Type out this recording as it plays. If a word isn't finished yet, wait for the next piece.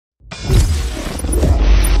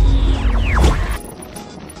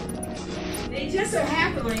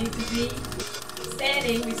be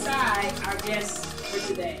standing beside our guest for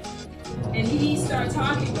today. And he started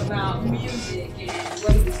talking about music and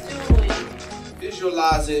what he was doing.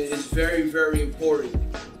 Visualizing is very, very important.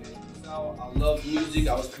 I love music.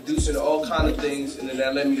 I was producing all kind of things, and then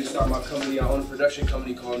that led me to start my company. I own a production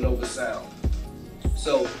company called Nova Sound.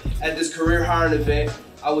 So at this career hiring event,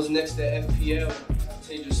 I was next to FPL.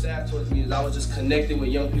 Change your staff towards me as I was just connecting with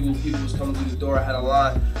young people. People was coming through the door. I had a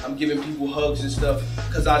line. I'm giving people hugs and stuff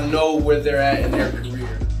because I know where they're at in their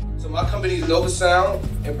career. So my company is Nova Sound.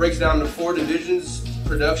 It breaks down to 4 divisions: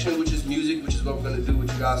 production, which is music, which is what we're going to do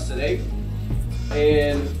with you guys today.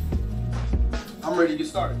 And I'm ready to get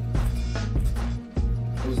started.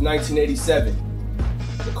 It was 1987.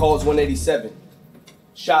 The call was 187.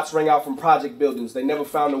 Shots rang out from project buildings. They never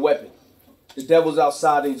found a weapon. The devil's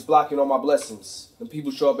outside and he's blocking all my blessings. And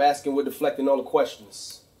people show up asking, we're deflecting all the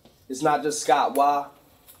questions. It's not just Scott, why?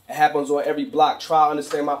 It happens on every block. Try to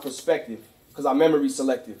understand my perspective, because our memory's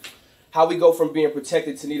selective. How we go from being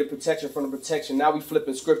protected to need a protection from the protection. Now we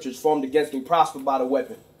flipping scriptures formed against me, prospered by the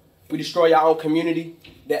weapon. We destroy our own community,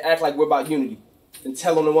 then act like we're about unity. Then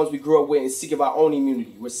tell on the ones we grew up with and seek of our own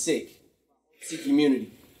immunity. We're sick, seek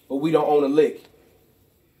immunity, but we don't own a lick.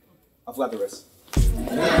 I forgot the rest. I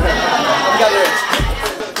forgot the rest.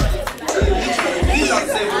 He's about to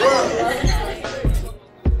save the world.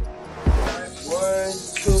 1,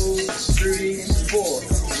 2, 3, 4.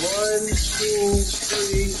 1, 2,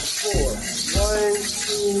 3, 4. 1,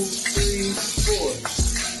 2, 3,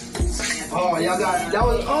 4. Oh, y'all got it. That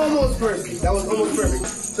was almost perfect. That was almost perfect.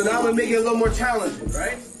 So now I'm gonna make it a little more challenging,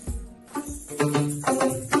 right?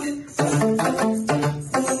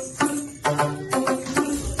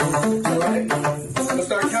 Alright? I'm gonna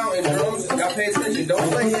start counting, drums. Y'all pay attention. Don't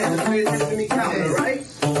play yet. Just pay attention to me counting, alright?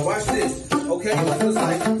 Watch this. Okay? So it's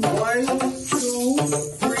like 1, 2,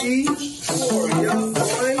 3, 4. Yup.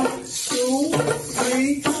 1, 2,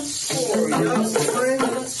 3, 4. Yup. 1,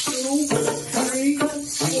 2, 3,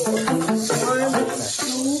 4. 1,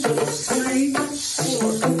 2, 3, 4.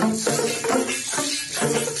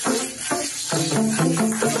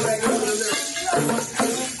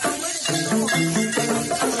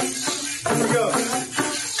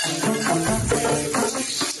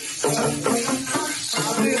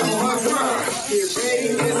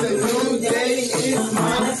 It's a new day, it's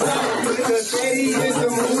my